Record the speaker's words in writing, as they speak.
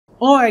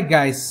Alright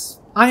guys,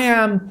 I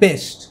am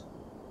pissed.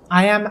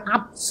 I am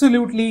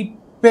absolutely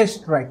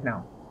pissed right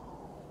now.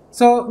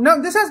 So now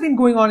this has been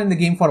going on in the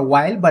game for a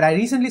while, but I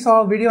recently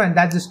saw a video and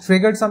that just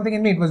triggered something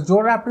in me. It was Joe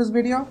Raptor's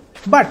video.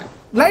 But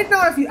right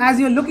now, as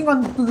you're looking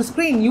onto the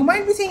screen, you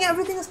might be seeing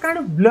everything is kind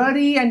of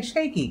blurry and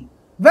shaky.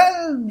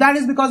 Well, that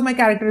is because my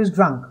character is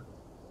drunk.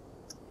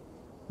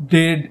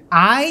 Did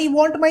I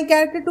want my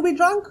character to be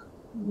drunk?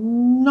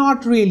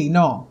 Not really,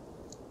 no.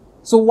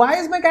 So why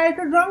is my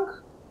character drunk?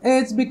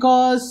 It's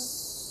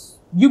because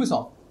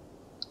Ubisoft.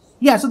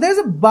 Yeah, so there's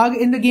a bug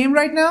in the game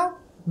right now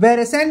where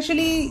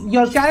essentially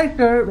your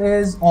character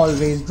is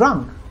always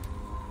drunk.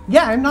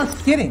 Yeah, I'm not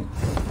kidding.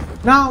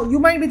 Now, you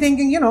might be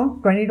thinking,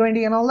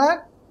 2020 and all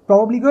that,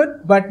 probably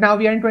good, but now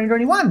we are in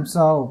 2021,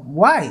 so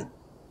why?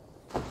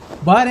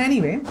 But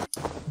anyway,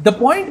 the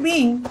point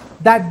being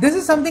that this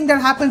is something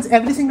that happens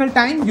every single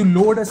time you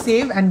load a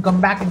save and come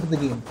back into the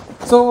game.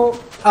 So,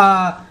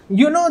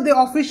 the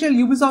official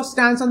Ubisoft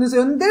stance on this,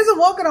 and there's a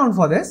workaround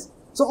for this.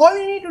 So all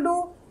you need to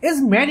do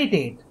is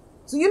meditate.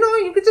 So,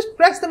 you can just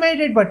press the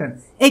meditate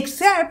button.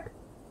 Except,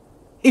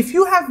 if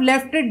you have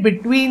left it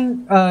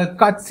between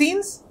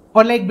cutscenes,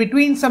 or like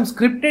between some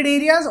scripted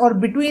areas, or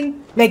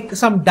between like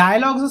some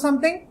dialogues or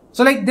something.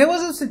 So like there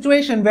was a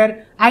situation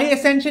where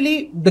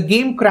the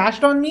game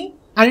crashed on me,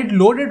 and it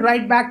loaded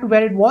right back to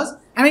where it was,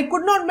 and I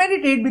could not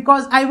meditate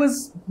because I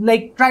was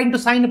like trying to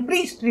sign a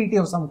peace treaty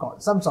of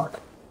some sort.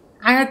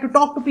 I had to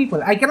talk to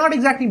people. I cannot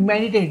exactly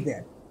meditate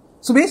there.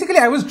 So basically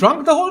I was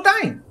drunk the whole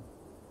time.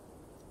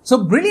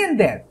 So brilliant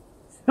there.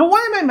 Now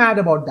why am I mad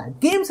about that?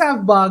 Games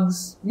have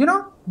bugs,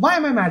 why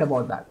am I mad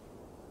about that?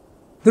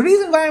 The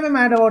reason why I'm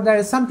mad about that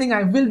is something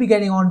I will be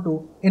getting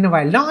onto in a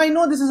while. Now I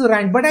know this is a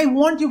rant, but I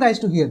want you guys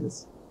to hear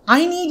this.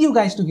 I need you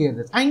guys to hear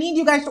this. I need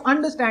you guys to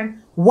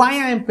understand why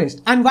I am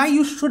pissed and why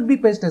you should be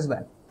pissed as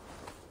well.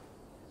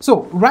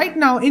 So right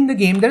now in the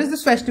game, there is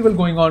this festival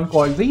going on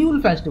called the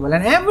Yule Festival,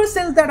 and ever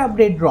since that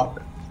update dropped,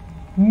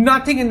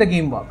 nothing in the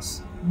game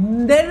works.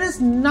 There is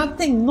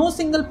nothing, no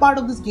single part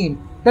of this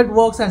game that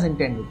works as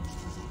intended.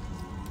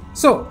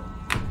 So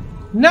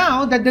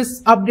now that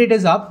this update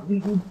is up,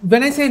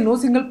 when I say no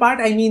single part,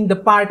 I mean the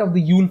part of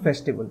the Yule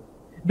Festival.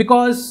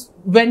 Because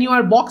when you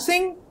are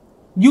boxing,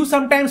 you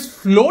sometimes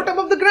float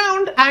above the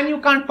ground and you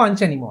can't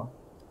punch anymore.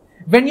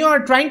 When you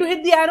are trying to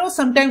hit the arrow,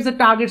 sometimes the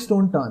targets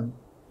don't turn.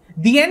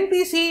 The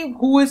NPC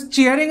who is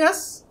cheering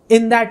us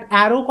in that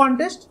arrow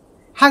contest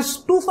has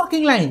 2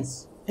 fucking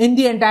lines in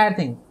the entire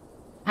thing.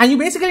 And you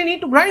basically need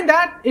to grind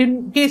that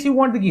in case you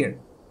want the gear.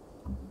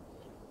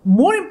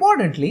 More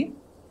importantly,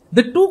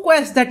 the 2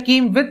 quests that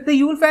came with the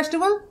Yule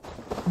Festival,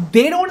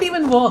 they don't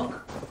even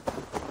work.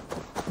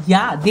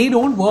 Yeah, they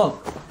don't work.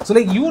 So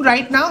like you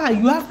right now,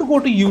 you have to go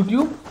to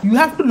YouTube, you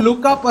have to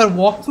look up a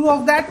walkthrough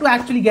of that to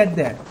actually get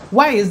there.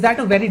 Why? Is that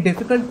a very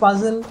difficult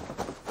puzzle?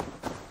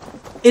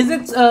 Is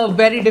it a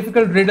very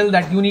difficult riddle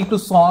that you need to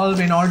solve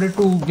in order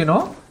to,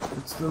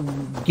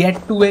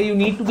 get to where you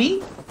need to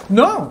be?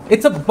 No,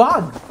 it's a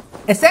bug.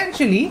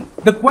 Essentially,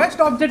 the quest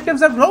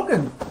objectives are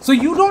broken. So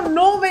you don't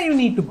know where you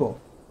need to go.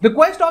 The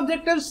quest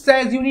objective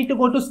says you need to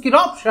go to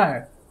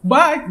Skropshire,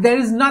 but there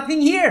is nothing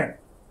here.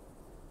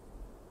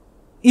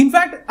 In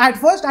fact, at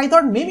first I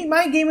thought maybe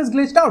my game is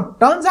glitched out.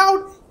 Turns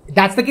out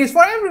that's the case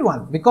for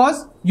everyone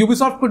because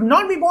Ubisoft could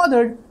not be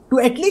bothered to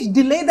at least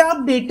delay the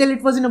update till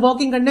it was in a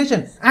working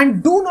condition.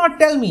 And do not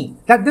tell me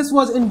that this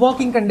was in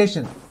working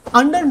condition.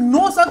 Under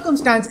no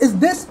circumstance is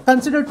this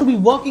considered to be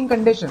working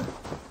condition.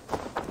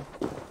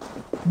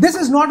 This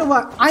is not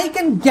I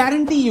can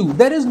guarantee you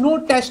there is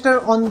no tester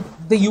on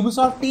the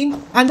Ubisoft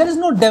team and there is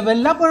no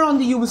developer on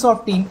the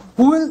Ubisoft team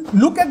who will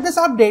look at this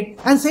update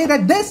and say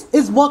that this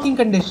is working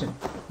condition.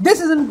 This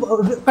is in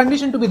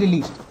condition to be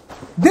released.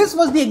 This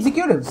was the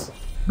executives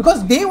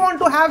because they want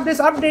to have this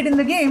update in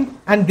the game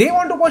and they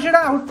want to push it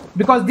out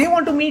because they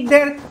want to meet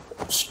their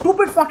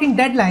stupid fucking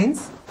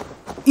deadlines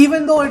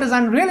even though it is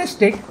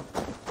unrealistic,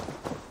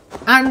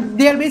 and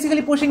they are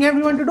basically pushing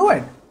everyone to do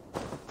it.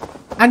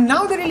 And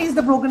now they release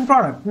the broken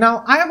product.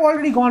 Now, I have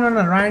already gone on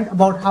a rant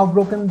about how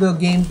broken the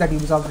games that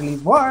Ubisoft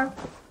released were.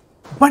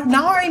 But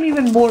now I'm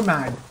even more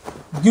mad.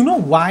 You know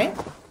why?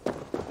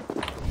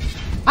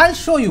 I'll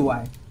show you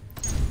why.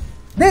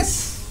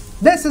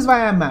 This is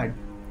why I'm mad.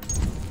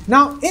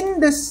 Now,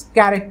 in this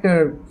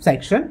character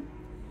section,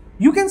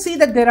 you can see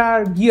that there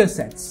are gear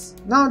sets.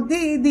 Now,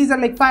 these are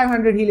like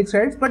 500 helix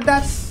credits, but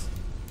that's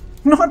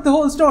not the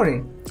whole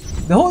story.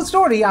 The whole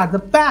story are the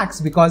packs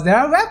because there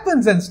are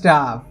weapons and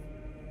stuff.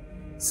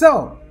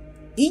 So,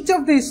 each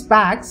of these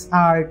packs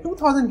are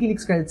 2000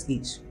 helix credits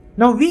each.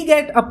 Now, we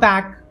get a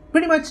pack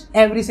pretty much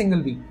every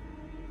single week.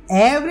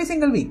 Every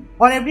single week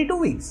or every 2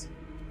 weeks.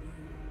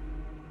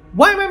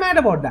 Why am I mad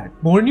about that?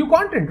 More new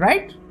content,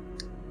 right?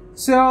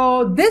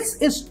 So, this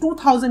is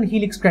 2000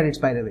 helix credits,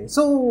 by the way.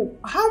 So,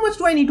 how much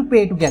do I need to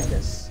pay to get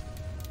this?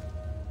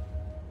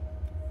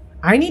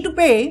 I need to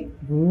pay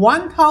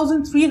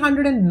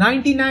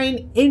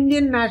 1399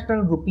 Indian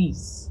national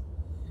rupees.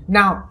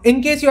 Now,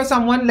 in case you're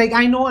someone, like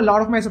I know a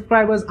lot of my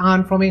subscribers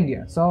aren't from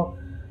India. So,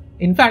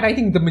 in fact, I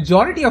think the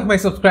majority of my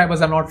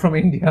subscribers are not from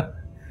India.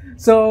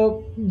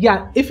 So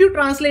yeah, if you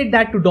translate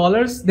that to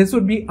dollars, this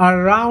would be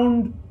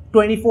around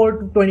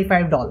 $24 to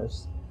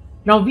 $25.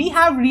 Now we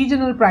have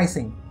regional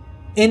pricing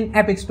in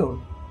Epic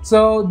Store.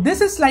 So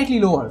this is slightly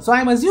lower. So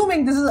I'm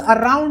assuming this is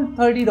around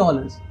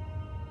 $30.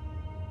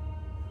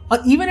 Or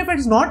even if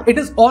it's not, it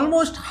is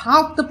almost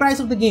half the price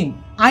of the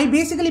game. I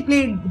basically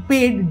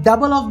paid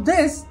double of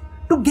this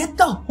to get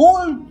the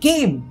whole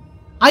game.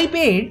 I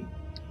paid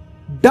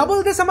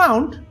double this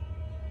amount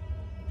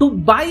to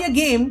buy a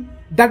game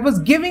that was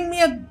giving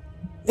me a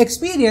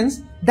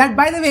experience that,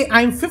 by the way,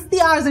 I'm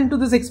 50 hours into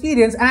this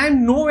experience and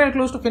I'm nowhere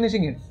close to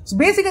finishing it. So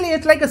basically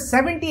it's like a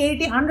 70,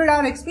 80, 100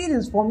 hour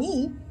experience for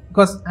me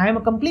because I am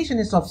a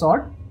completionist of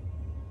sort.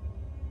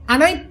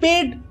 And I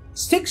paid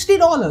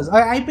 $60.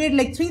 I paid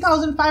like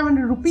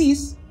 3,500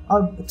 rupees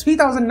or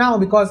 3,000 now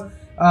because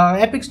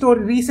Epic Store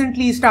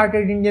recently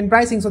started Indian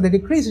pricing, so they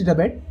decreased it a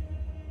bit.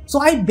 So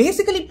I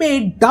basically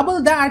paid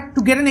double that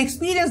to get an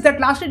experience that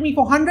lasted me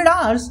for 100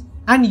 hours,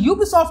 and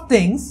Ubisoft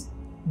thinks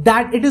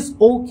that it is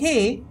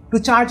okay to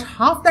charge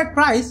half that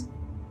price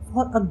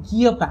for a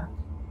gear pack.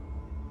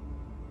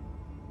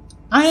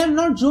 I am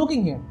not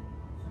joking here,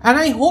 and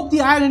I hope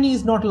the irony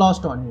is not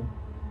lost on you.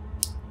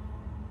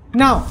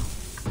 Now,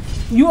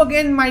 you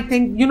again might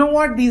think, you know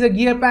what, these are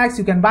gear packs,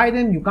 you can buy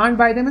them, you can't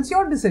buy them, it's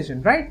your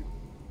decision, right?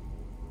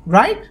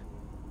 Right?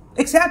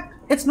 Except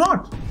it's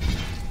not.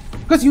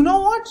 Because you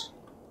know what?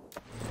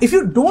 If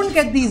you don't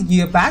get these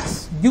gear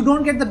packs, you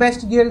don't get the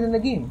best gears in the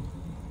game.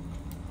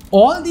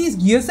 All these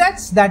gear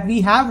sets that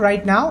we have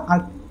right now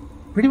are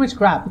pretty much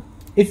crap.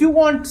 If you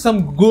want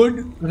some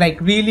good, like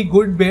really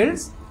good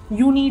builds,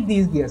 you need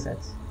these gear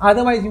sets.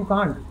 Otherwise you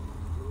can't.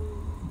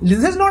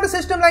 This is not a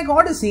system like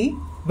Odyssey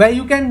where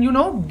you can, you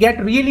know,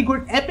 get really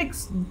good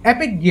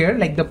epic gear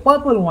like the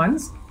purple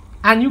ones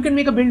and you can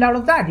make a build out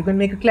of that. You can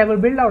make a clever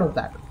build out of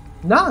that.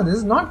 No, this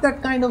is not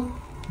that kind of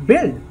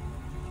build.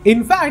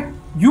 In fact,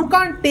 you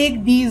can't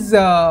take these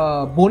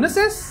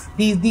bonuses,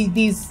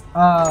 these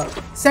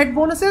set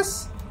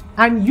bonuses,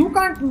 and you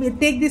can't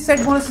take these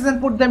set bonuses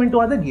and put them into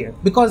other gear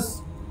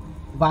because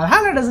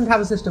Valhalla doesn't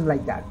have a system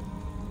like that.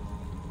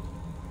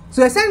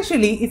 So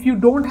essentially, if you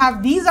don't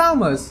have these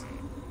armors,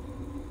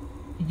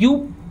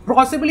 you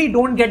possibly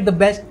don't get the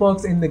best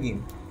perks in the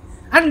game.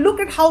 And look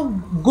at how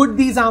good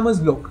these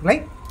armors look,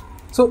 right?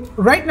 So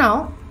right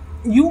now,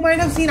 you might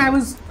have seen I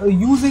was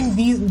using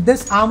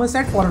this armor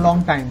set for a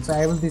long time. So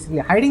I was basically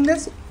hiding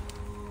this.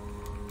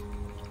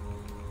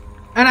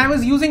 And I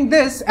was using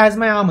this as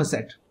my armor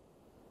set.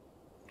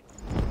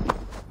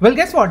 Well,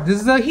 guess what?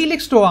 This is a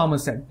Helix Toe armor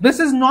set. This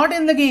is not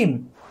in the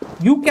game.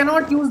 You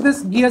cannot use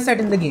this gear set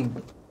in the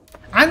game.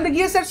 And the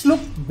gear sets look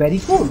very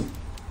cool.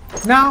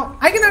 Now,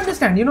 I can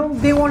understand, you know,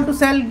 they want to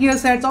sell gear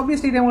sets.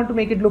 Obviously, they want to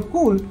make it look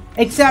cool.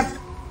 Except,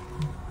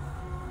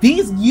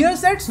 these gear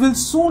sets will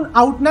soon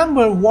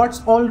outnumber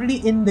what's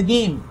already in the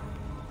game.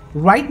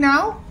 Right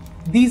now,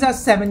 these are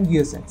 7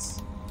 gear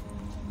sets.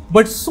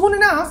 But soon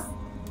enough,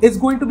 it's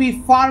going to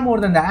be far more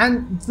than that.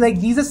 And it's like,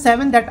 these are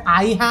 7 that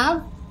I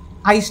have.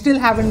 I still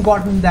haven't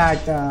gotten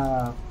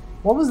that,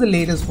 what was the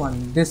latest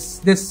one?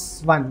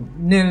 This one,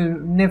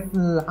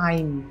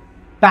 Niflheim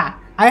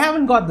pack. I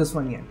haven't got this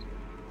one yet.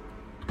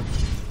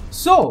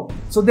 So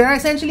there are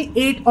essentially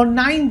 8 or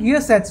 9 gear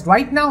sets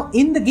right now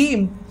in the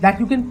game that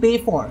you can pay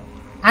for.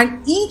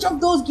 And each of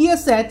those gear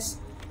sets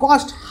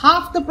cost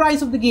half the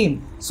price of the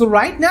game. So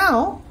right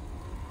now,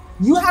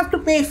 you have to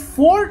pay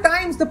 4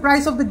 times the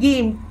price of the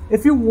game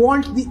if you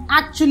want the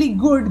actually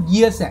good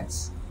gear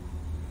sets.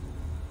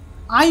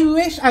 I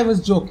wish I was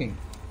joking.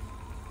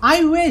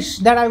 I wish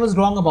that I was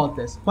wrong about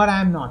this, but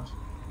I am not.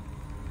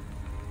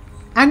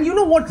 And you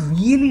know what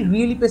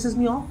really pisses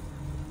me off?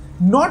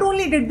 Not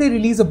only did they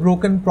release a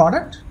broken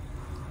product,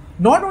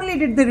 not only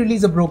did they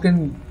release a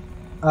broken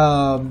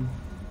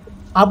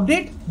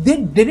update,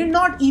 they did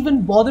not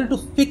even bother to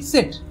fix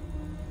it.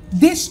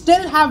 They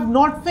still have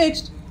not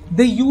fixed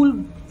the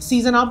Yule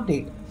season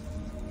update.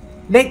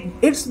 Like,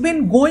 it's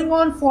been going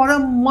on for a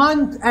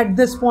month at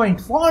this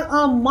point. For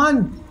a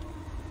month.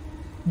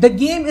 The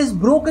game is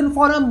broken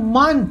for a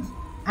month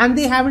and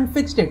they haven't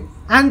fixed it.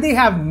 And they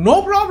have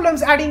no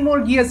problems adding more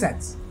gear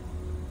sets.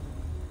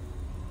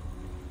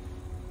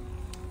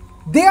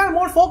 They are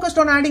more focused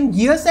on adding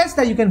gear sets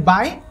that you can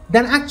buy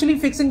than actually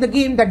fixing the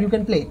game that you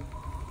can play.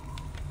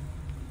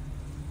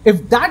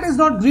 If that is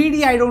not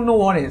greedy, I don't know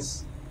what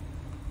is.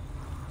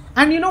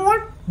 And you know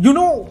what? You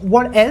know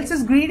what else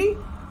is greedy?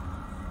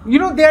 You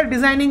know, they are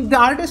designing, the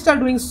artists are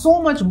doing so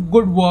much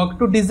good work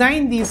to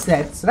design these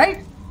sets,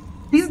 right?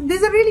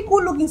 These are really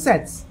cool looking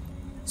sets.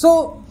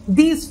 So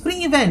these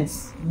free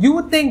events, you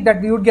would think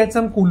that we would get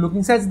some cool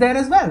looking sets there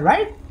as well,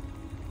 right?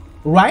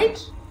 Right?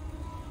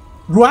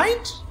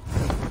 Right?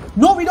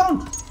 No, we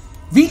don't.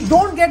 We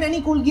don't get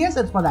any cool gear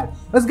sets for that.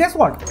 But guess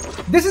what?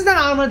 This is the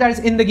armor that is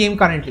in the game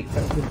currently.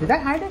 Did I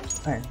hide it?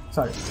 Alright,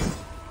 sorry.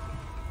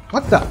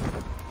 What the?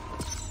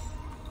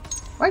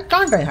 Why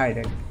can't I hide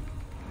it?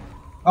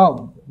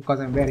 Oh, because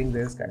I'm wearing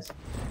this, guys.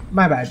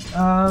 My bad.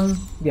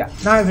 Yeah,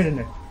 now I've hidden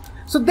it.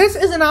 So this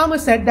is an armor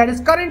set that is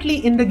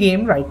currently in the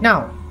game right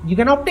now. You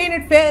can obtain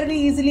it fairly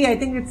easily. I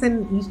think it's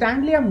in East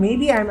Anglia,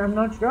 maybe, I'm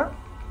not sure.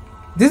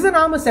 This is an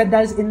armor set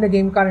that is in the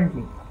game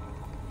currently.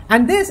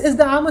 And this is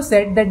the armor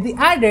set that they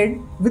added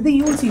with the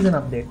Yule season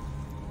update.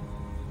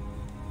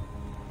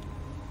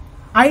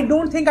 I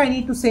don't think I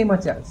need to say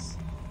much else.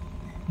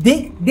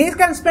 They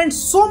can spend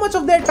so much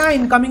of their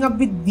time coming up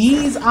with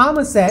these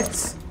armor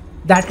sets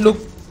that look,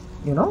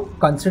 you know,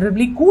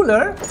 considerably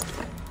cooler,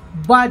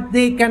 but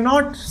they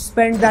cannot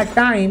spend that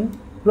time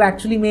to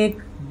actually make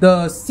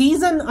the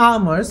season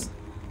armors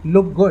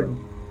look good.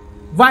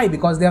 Why?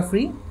 Because they are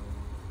free?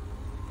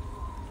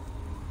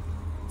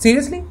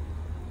 Seriously?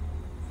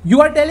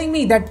 You are telling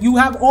me that you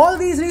have all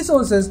these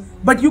resources,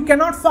 but you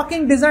cannot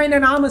fucking design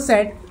an armor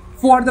set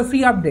for the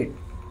free update.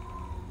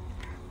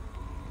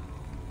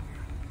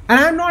 And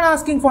I'm not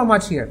asking for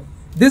much here.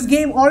 This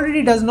game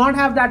already does not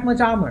have that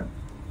much armor.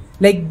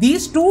 Like,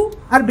 these two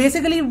are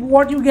basically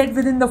what you get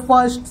within the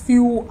first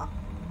few,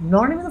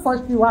 not even the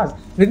first few hours,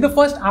 within the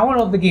first hour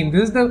of the game.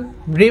 This is the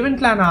Raven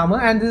Clan armor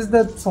and this is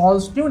the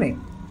Saul's tunic.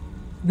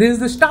 This is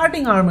the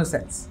starting armor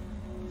sets.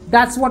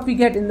 That's what we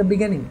get in the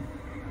beginning.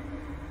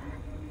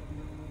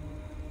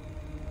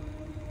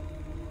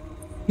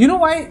 You know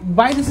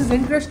why this is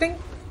interesting?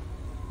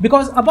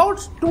 Because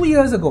about 2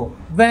 years ago,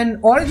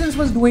 when Origins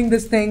was doing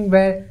this thing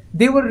where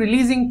they were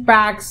releasing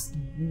packs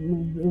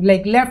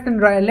like left,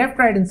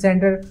 right and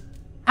center,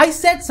 I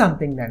said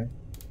something then.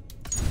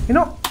 You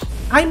know,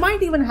 I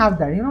might even have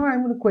that. You know,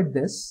 I'm going to quit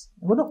this.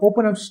 I'm going to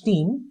open up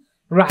Steam.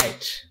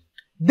 Right.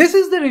 This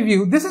is the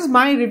review. This is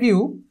my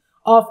review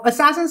of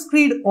Assassin's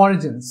Creed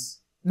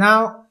Origins.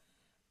 Now,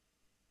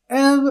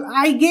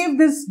 I gave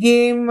this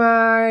game,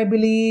 I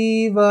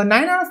believe, 9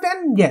 out of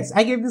 10. Yes,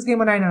 I gave this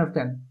game a 9 out of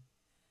 10.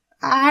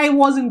 I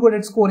wasn't good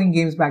at scoring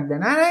games back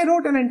then, and I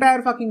wrote an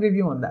entire fucking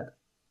review on that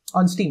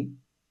on Steam.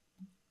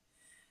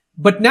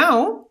 But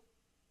now,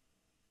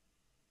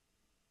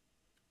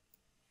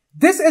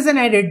 this is an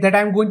edit that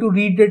I'm going to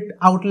read it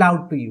out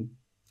loud to you.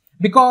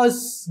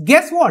 Because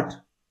guess what?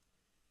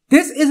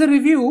 This is a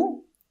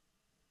review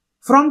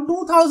from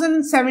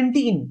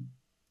 2017.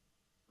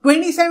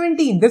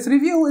 2017. This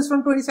review is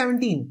from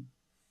 2017.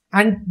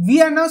 And we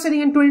are now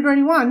sitting in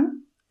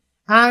 2021.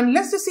 And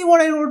let's just see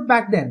what I wrote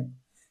back then.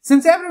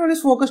 Since everyone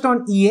is focused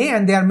on EA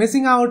and they are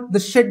missing out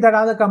the shit that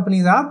other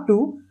companies are up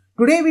to,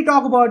 today we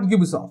talk about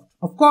Ubisoft.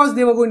 Of course,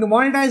 they were going to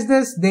monetize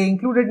this. They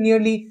included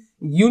nearly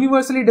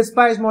universally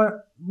despised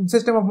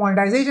system of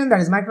monetization, that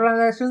is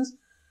microtransactions.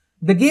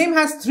 The game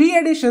has 3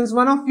 editions,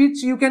 one of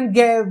which you can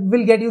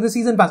will get you the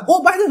season pass.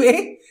 Oh, by the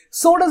way,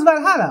 so does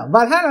Valhalla.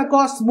 Valhalla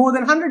costs more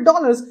than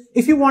 $100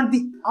 if you want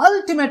the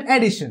ultimate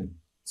edition.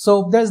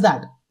 So there's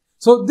that.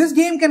 So this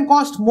game can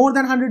cost more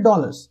than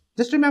 $100.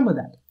 Just remember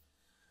that.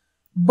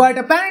 But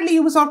apparently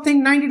Ubisoft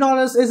think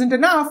 $90 isn't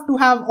enough to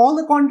have all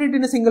the content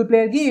in a single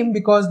player game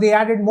because they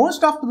added more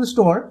stuff to the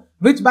store,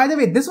 which, by the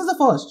way, this was the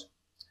first.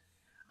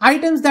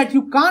 Items that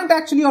you can't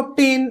actually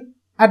obtain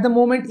at the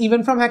moment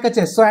even from hacker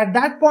chests. So at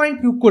that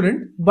point you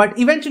couldn't, but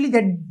eventually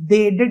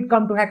they did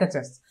come to hacker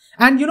chests.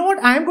 And you know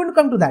what? I am going to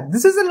come to that.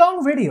 This is a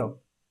long video.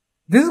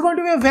 This is going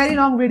to be a very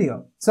long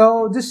video.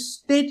 So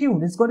just stay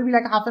tuned. It's going to be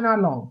like half an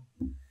hour long.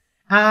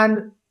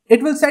 And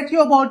it will set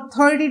you about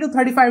 $30 to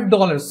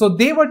 $35. So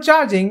they were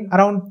charging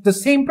around the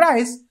same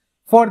price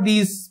for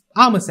these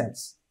armor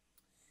sets.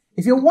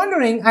 If you're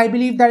wondering, I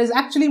believe that is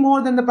actually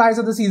more than the price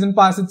of the season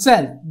pass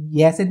itself.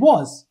 Yes, it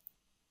was.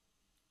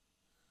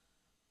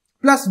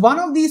 Plus one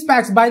of these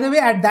packs, by the way,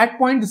 at that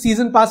point, the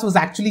season pass was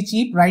actually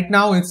cheap. Right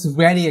now, it's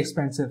very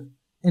expensive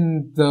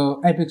in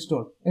the Epic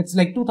store. It's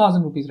like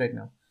 2,000 rupees right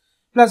now.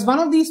 Plus one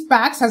of these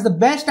packs has the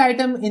best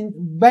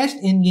best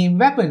in-game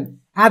weapon.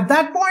 At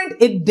that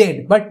point, it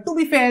did. But to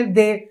be fair,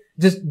 they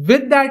just,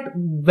 with that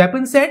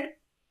weapon set,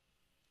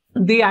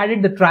 they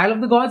added the Trial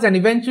of the Gods. And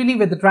eventually,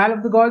 with the Trial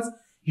of the Gods,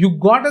 you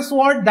got a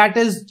sword that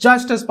is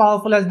just as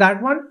powerful as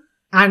that one.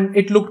 And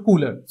it looked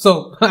cooler.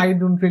 So, I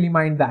don't really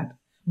mind that.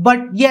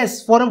 But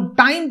yes, for a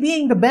time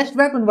being, the best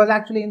weapon was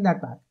actually in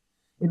that pack.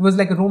 It was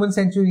like a Roman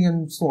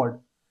centurion sword.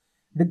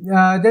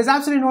 There's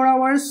absolutely no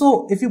hours.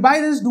 So, if you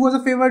buy this, do us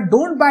a favor,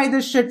 don't buy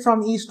this shit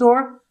from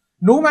eStore.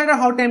 No matter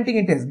how tempting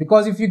it is,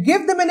 because if you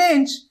give them an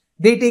inch,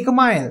 they take a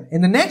mile.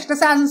 In the next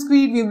Assassin's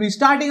Creed, we'll be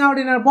starting out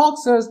in our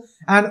boxers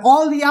and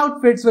all the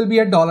outfits will be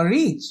 $1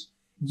 each.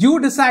 You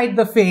decide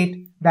the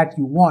fate that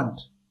you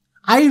want.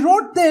 I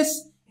wrote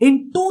this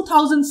in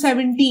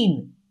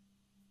 2017.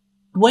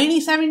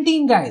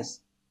 2017, guys.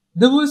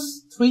 This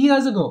was 3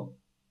 years ago.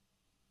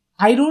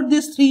 I wrote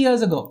this 3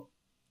 years ago.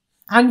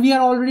 And we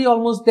are already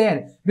almost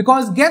there.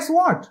 Because guess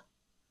what?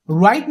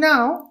 Right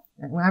now,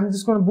 I'm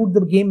just going to boot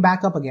the game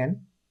back up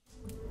again.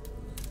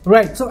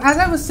 Right, so as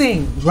I was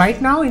saying,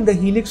 right now in the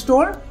Helix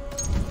store,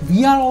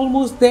 we are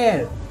almost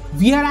there.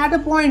 We are at a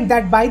point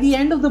that by the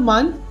end of the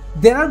month,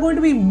 there are going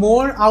to be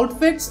more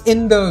outfits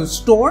in the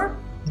store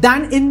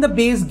than in the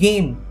base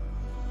game.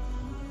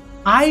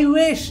 I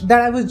wish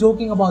that I was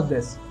joking about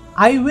this.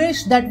 I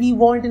wish that we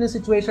weren't in a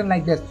situation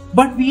like this,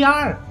 but we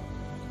are.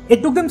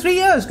 It took them 3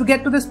 years to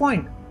get to this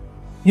point.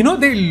 You know,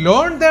 they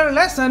learned their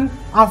lesson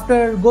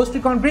after Ghost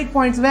Recon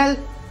Breakpoints. Well,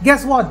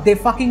 guess what? They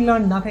fucking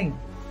learned nothing.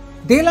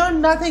 They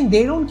learned nothing.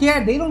 They don't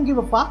care. They don't give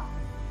a fuck.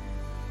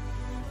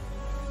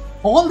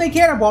 All they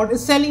care about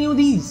is selling you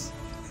these.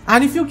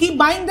 And if you keep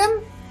buying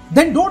them,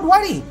 then don't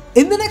worry.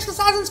 In the next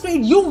Assassin's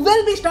Creed, you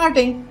will be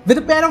starting with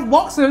a pair of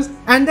boxers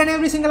and then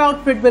every single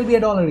outfit will be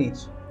 $1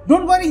 each.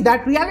 Don't worry,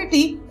 that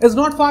reality is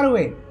not far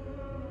away.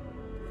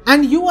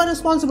 And you are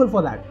responsible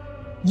for that.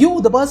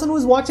 You, the person who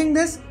is watching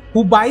this,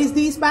 who buys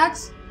these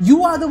packs,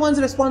 you are the ones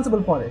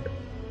responsible for it.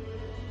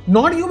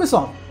 Not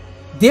Ubisoft.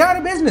 They are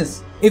a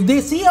business. If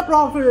they see a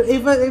profit,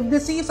 if they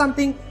see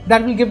something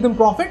that will give them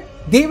profit,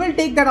 they will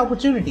take that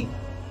opportunity.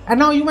 And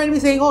now you might be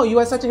saying, oh, you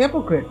are such a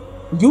hypocrite.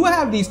 You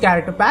have these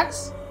character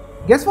packs.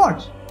 Guess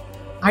what?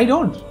 I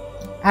don't.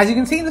 As you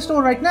can see in the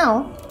store right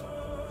now,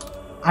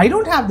 I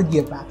don't have the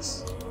gear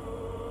packs.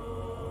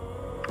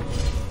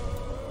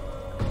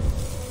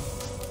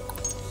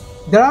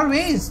 There are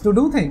ways to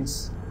do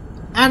things.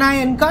 And I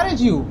encourage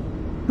you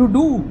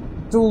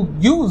to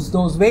use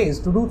those ways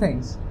to do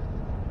things.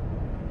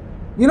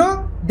 You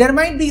know, there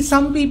might be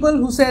some people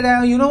who said,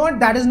 you know what,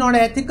 that is not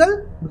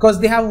ethical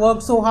because they have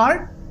worked so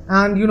hard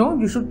and you know,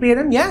 you should pay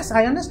them. Yes,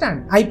 I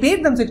understand. I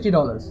paid them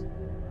 $60.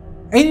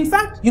 And in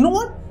fact, you know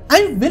what?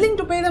 I'm willing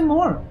to pay them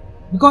more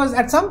because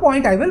at some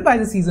point I will buy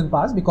the season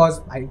pass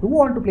because I do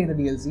want to play the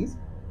DLCs.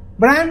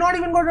 But I am not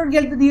even going to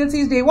get the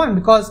DLCs day one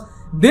because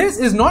this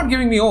is not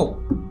giving me hope.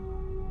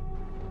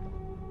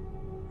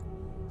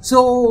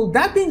 So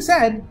that being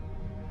said,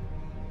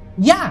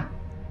 yeah,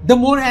 the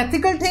more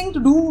ethical thing to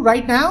do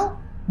right now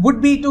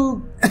would be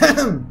to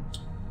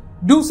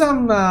do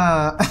some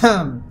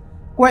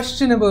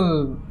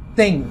questionable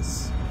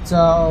things.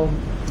 So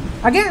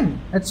again,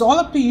 it's all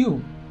up to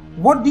you.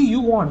 What do you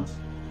want?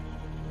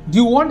 Do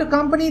you want a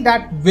company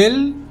that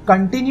will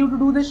continue to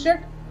do this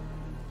shit?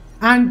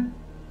 And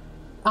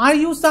are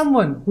you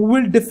someone who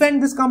will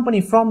defend this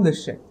company from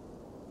this shit?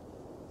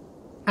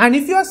 And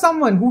if you are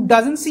someone who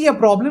doesn't see a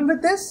problem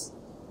with this,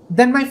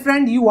 then my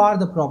friend, you are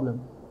the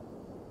problem.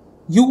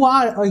 You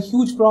are a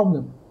huge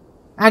problem.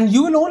 And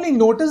you will only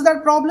notice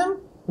that problem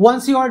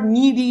once you are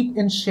knee deep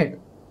in shit.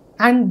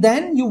 And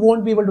then you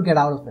won't be able to get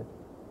out of it.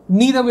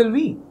 Neither will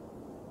we.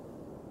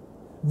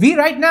 We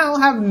right now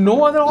have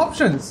no other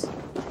options.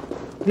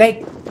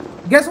 Like,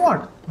 guess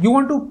what? You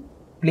want to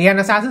play an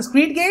Assassin's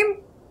Creed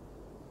game?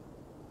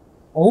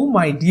 Oh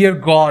my dear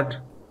God.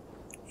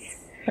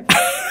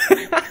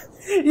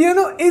 You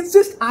know, it's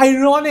just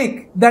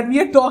ironic that we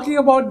are talking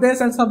about this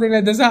and something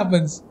like this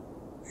happens.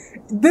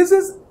 This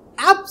is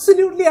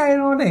absolutely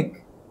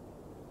ironic.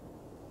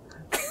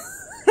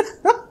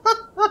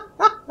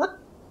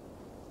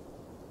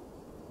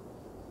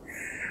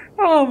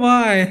 Oh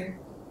my.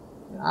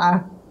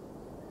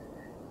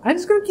 I'm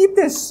just gonna keep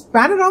this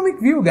panoramic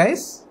view,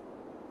 guys.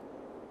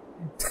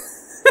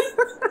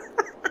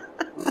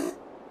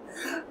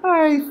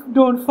 I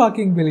don't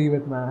fucking believe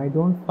it, man. I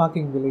don't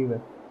fucking believe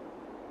it.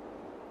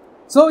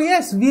 So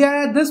yes, we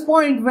are at this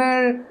point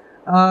where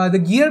the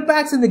gear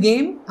packs in the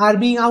game are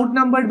being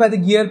outnumbered by the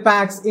gear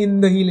packs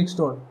in the Helix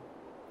store.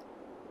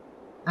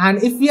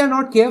 And if we are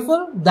not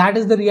careful, that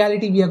is the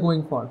reality we are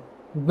going for.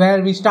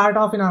 Where we start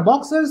off in our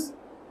boxers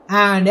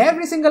and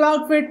every single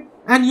outfit.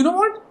 And you know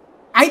what?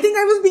 I think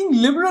I was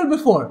being liberal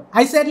before.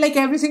 I said like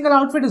every single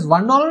outfit is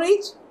 $1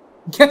 each.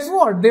 Guess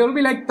what? They will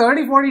be like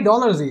 $30,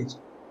 $40 each.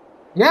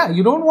 Yeah,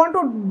 you don't want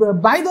to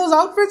buy those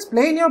outfits?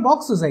 Play in your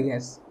boxes, I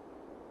guess.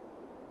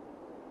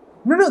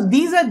 No,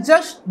 these are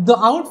just, the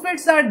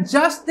outfits are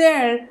just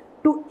there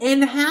to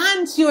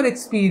enhance your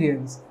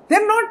experience.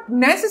 They're not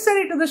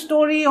necessary to the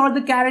story or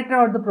the character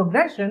or the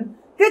progression.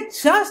 They're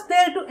just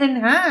there to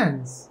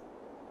enhance.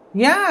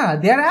 Yeah,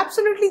 they're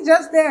absolutely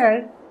just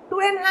there to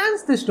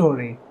enhance the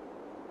story.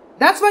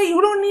 That's why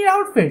you don't need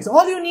outfits.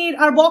 All you need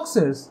are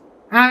boxers.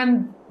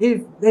 And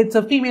if it's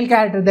a female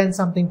character, then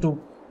something to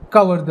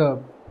cover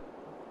the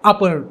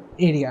upper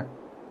area.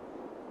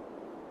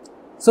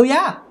 So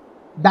yeah,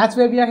 that's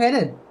where we are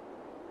headed.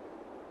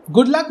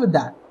 Good luck with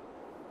that.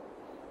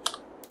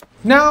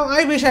 Now,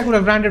 I wish I could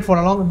have ranted for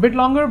a bit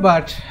longer,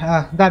 but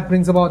that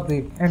brings about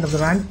the end of the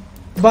rant.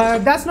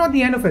 But that's not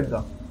the end of it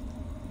though.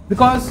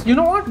 Because, you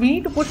know what? We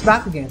need to push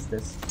back against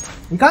this.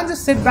 We can't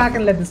just sit back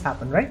and let this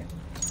happen, right?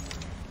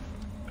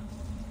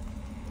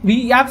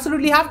 We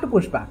absolutely have to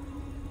push back.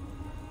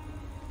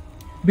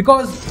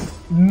 Because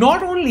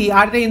not only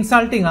are they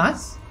insulting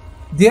us,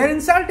 they are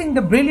insulting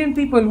the brilliant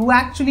people who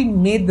actually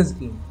made this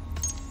game.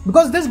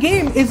 Because this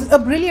game is a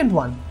brilliant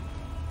one.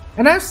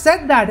 And I've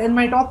said that in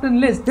my top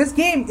 10 list. This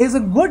game is a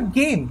good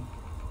game.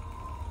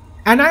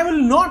 And I will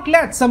not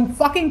let some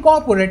fucking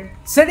corporate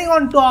sitting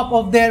on top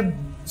of their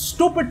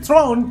stupid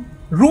throne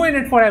ruin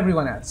it for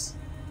everyone else.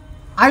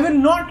 I will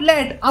not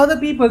let other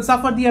people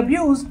suffer the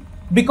abuse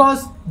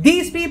because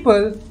these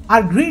people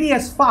are greedy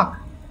as fuck.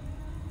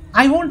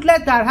 I won't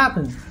let that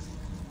happen.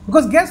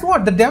 Because guess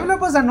what? The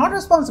developers are not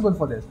responsible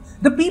for this.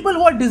 The people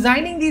who are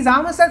designing these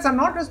armor sets are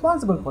not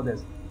responsible for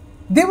this.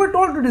 They were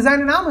told to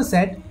design an armor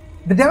set.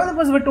 The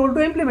developers were told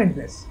to implement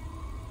this.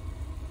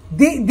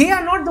 They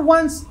are not the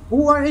ones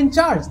who are in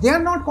charge. They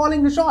are not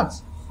calling the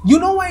shots. You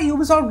know why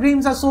Ubisoft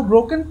games are so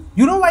broken?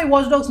 You know why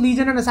Watch Dogs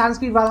Legion and Assassin's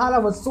Creed Valhalla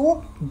was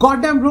so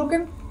goddamn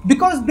broken?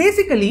 Because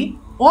basically,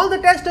 all the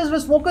testers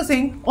was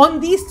focusing on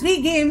these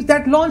 3 games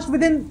that launched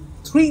within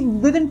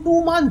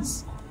 2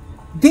 months.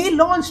 They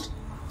launched,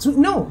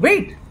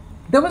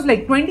 there was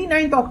like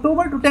 29th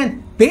October to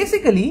 10th.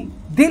 Basically,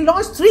 they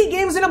launched 3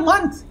 games in a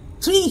month.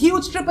 3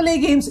 huge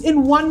AAA games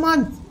in 1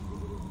 month.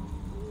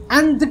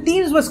 And the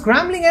teams were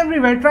scrambling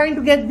everywhere trying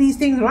to get these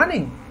things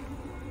running.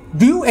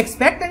 Do you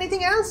expect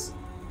anything else?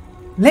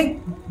 Like,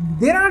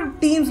 there are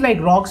teams like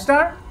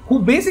Rockstar who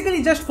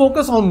basically just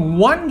focus on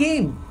one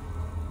game.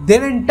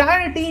 Their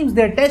entire teams,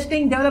 their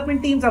testing,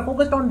 development teams are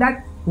focused on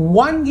that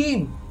one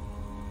game.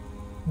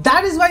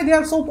 That is why they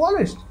are so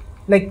polished.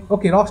 Like,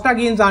 okay, Rockstar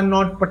games are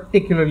not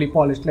particularly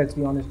polished, let's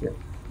be honest here.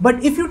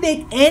 But if you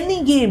take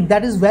any game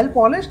that is well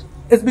polished,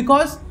 it's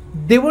because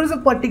there was a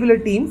particular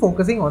team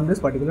focusing on this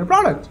particular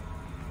product.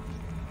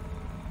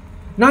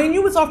 Now in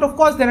Ubisoft, of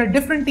course, there are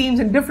different teams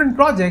and different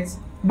projects,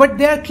 but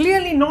there are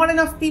clearly not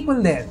enough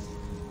people there.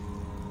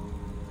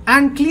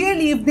 And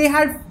clearly, if they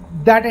had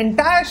that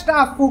entire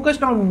staff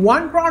focused on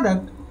one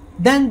product,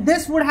 then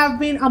this would have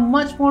been a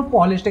much more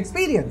polished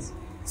experience.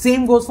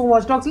 Same goes for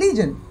Watch Dogs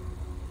Legion.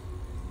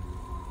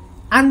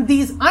 And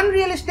these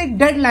unrealistic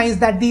deadlines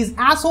that these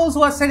assholes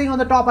who are sitting on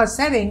the top are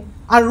setting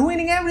are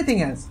ruining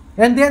everything else.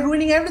 And they're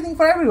ruining everything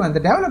for everyone. The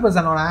developers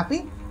are not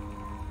happy.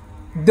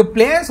 The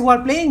players who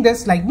are playing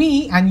this, like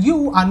me and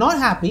you, are not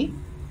happy.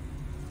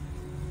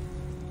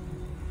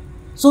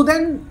 So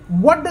then,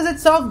 what does it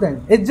serve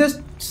then? It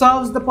just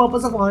serves the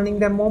purpose of earning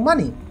them more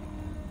money.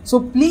 So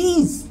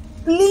please,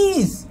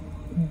 please,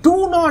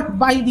 do not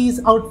buy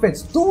these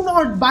outfits. Do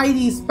not buy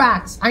these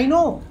packs. I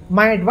know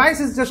my advice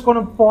is just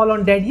going to fall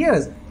on dead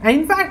ears.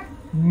 And in fact,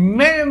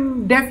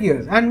 deaf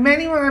ears. And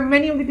many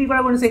of the people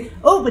are going to say,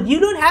 oh, but you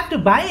don't have to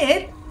buy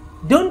it.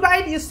 Don't buy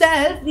it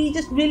yourself. We'll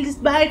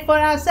just buy it for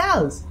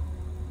ourselves.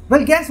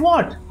 Well, guess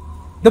what?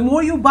 The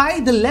more you buy,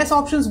 the less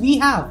options we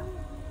have.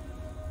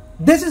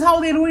 This is how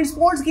they ruin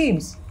sports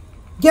games.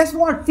 Guess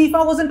what?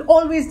 FIFA wasn't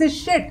always this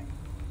shit.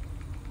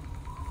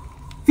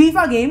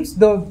 FIFA games,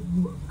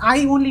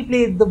 I only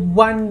played the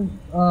one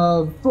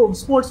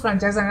sports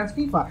franchise, and that's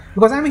FIFA,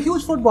 because I'm a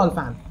huge football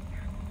fan.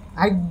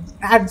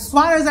 As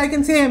far as I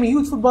can say, I'm a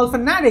huge football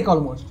fanatic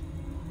almost.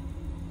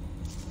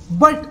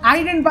 But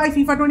I didn't buy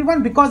FIFA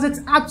 21 because it's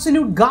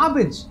absolute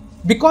garbage.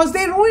 Because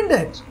they ruined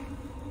it.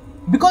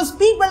 Because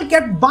people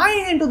kept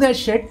buying into their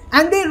shit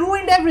and they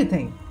ruined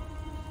everything.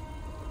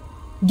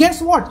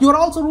 Guess what? You're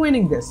also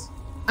ruining this.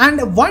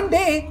 And one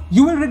day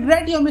you will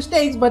regret your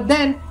mistakes, but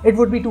then it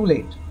would be too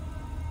late.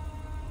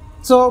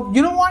 So,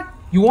 you know what?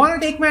 You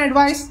want to take my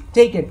advice?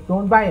 Take it.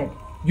 Don't buy it.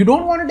 You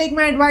don't want to take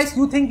my advice?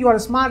 You think you are a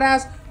smart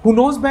ass who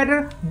knows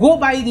better? Go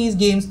buy these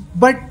games.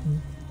 But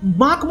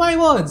mark my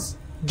words,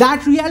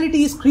 that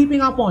reality is creeping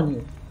up on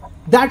you.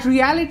 That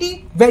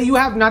reality where you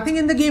have nothing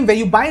in the game, where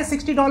you buy a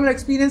 $60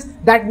 experience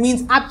that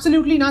means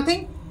absolutely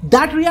nothing,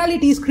 that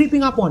reality is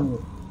creeping up on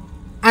you.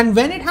 And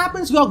when it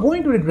happens, you are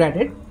going to regret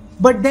it,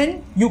 but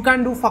then you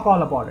can't do fuck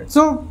all about it.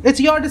 So it's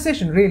your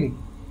decision, really.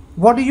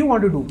 What do you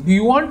want to do? Do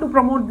you want to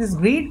promote this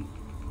greed?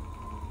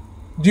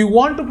 Do you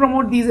want to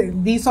promote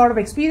these sort of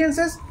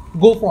experiences?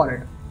 Go for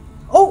it.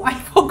 Oh, I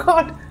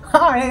forgot.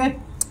 I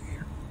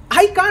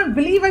can't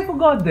believe I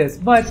forgot this.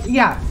 But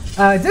yeah,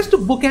 just to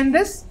bookend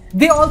this,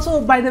 they also,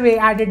 by the way,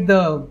 added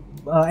the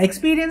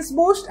experience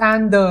boost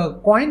and the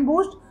coin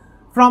boost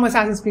from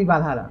Assassin's Creed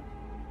Valhalla.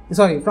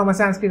 Sorry, from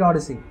Assassin's Creed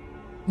Odyssey.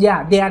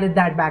 Yeah, they added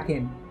that back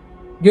in.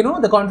 You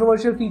know, the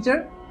controversial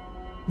feature?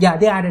 Yeah,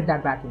 they added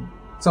that back in.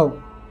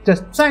 So,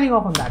 just signing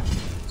off on that.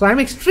 So, I'm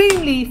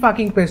extremely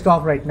fucking pissed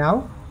off right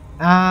now.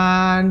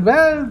 And,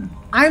 well,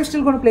 I'm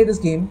still going to play this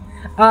game.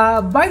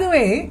 By the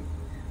way,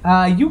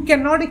 you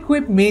cannot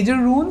equip major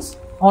runes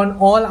on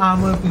all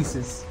armor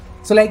pieces.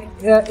 So, like,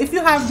 if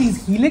you have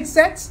these helix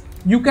sets,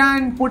 you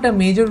can put a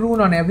major rune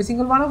on every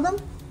single one of them.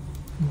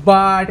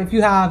 But if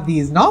you have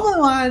these normal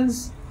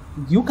ones,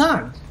 you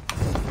can't.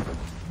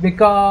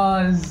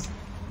 Because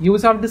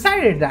Ubisoft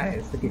decided that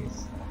is the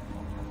case.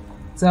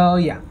 So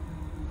yeah.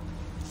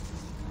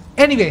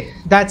 Anyway,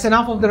 that's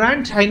enough of the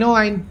rant. I know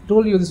I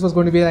told you this was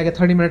going to be like a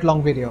 30-minute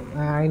long video.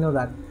 I know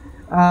that.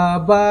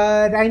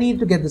 But I need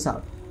to get this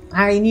out.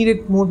 I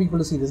needed more people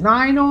to see this. Now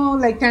I know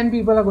like 10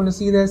 people are going to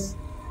see this.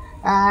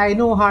 I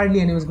know hardly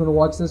anyone's going to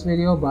watch this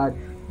video. But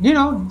you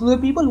know, the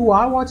people who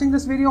are watching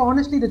this video,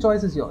 honestly, the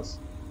choice is yours.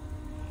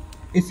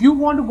 If you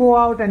want to go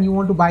out and you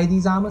want to buy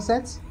these armor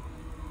sets,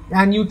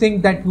 and you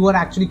think that you are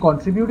actually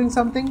contributing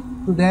something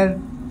to their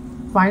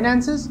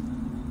finances,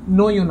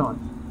 no, you're not.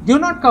 You're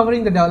not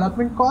covering the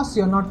development costs,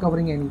 you're not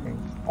covering anything.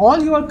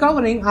 All you are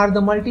covering are the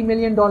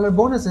multi-million-dollar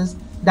bonuses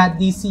that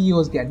these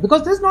CEOs get.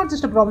 Because this is not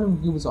just a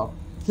problem with Ubisoft.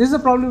 This is a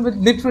problem with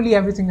literally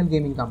every single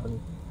gaming company.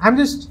 I'm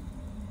just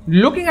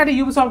looking at a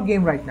Ubisoft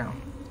game right now.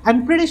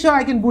 I'm pretty sure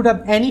I can boot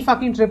up any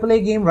fucking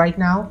AAA game right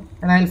now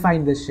and I'll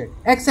find this shit.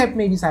 Except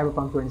maybe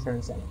Cyberpunk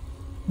 2077.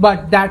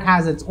 But that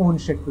has its own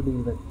shit to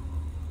deal with.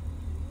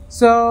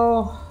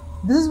 So,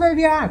 this is where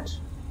we are at.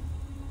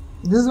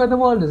 This is where the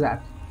world is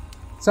at.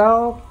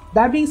 So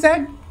that being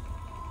said,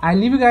 I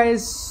leave you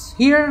guys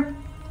here.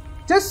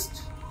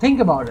 Just think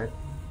about it.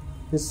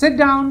 Just sit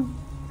down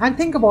and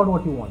think about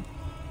what you want.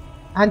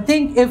 And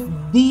think if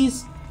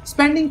these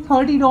spending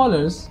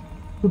 $30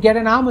 to get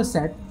an armor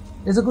set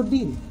is a good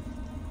deal.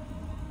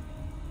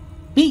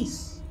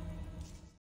 Peace.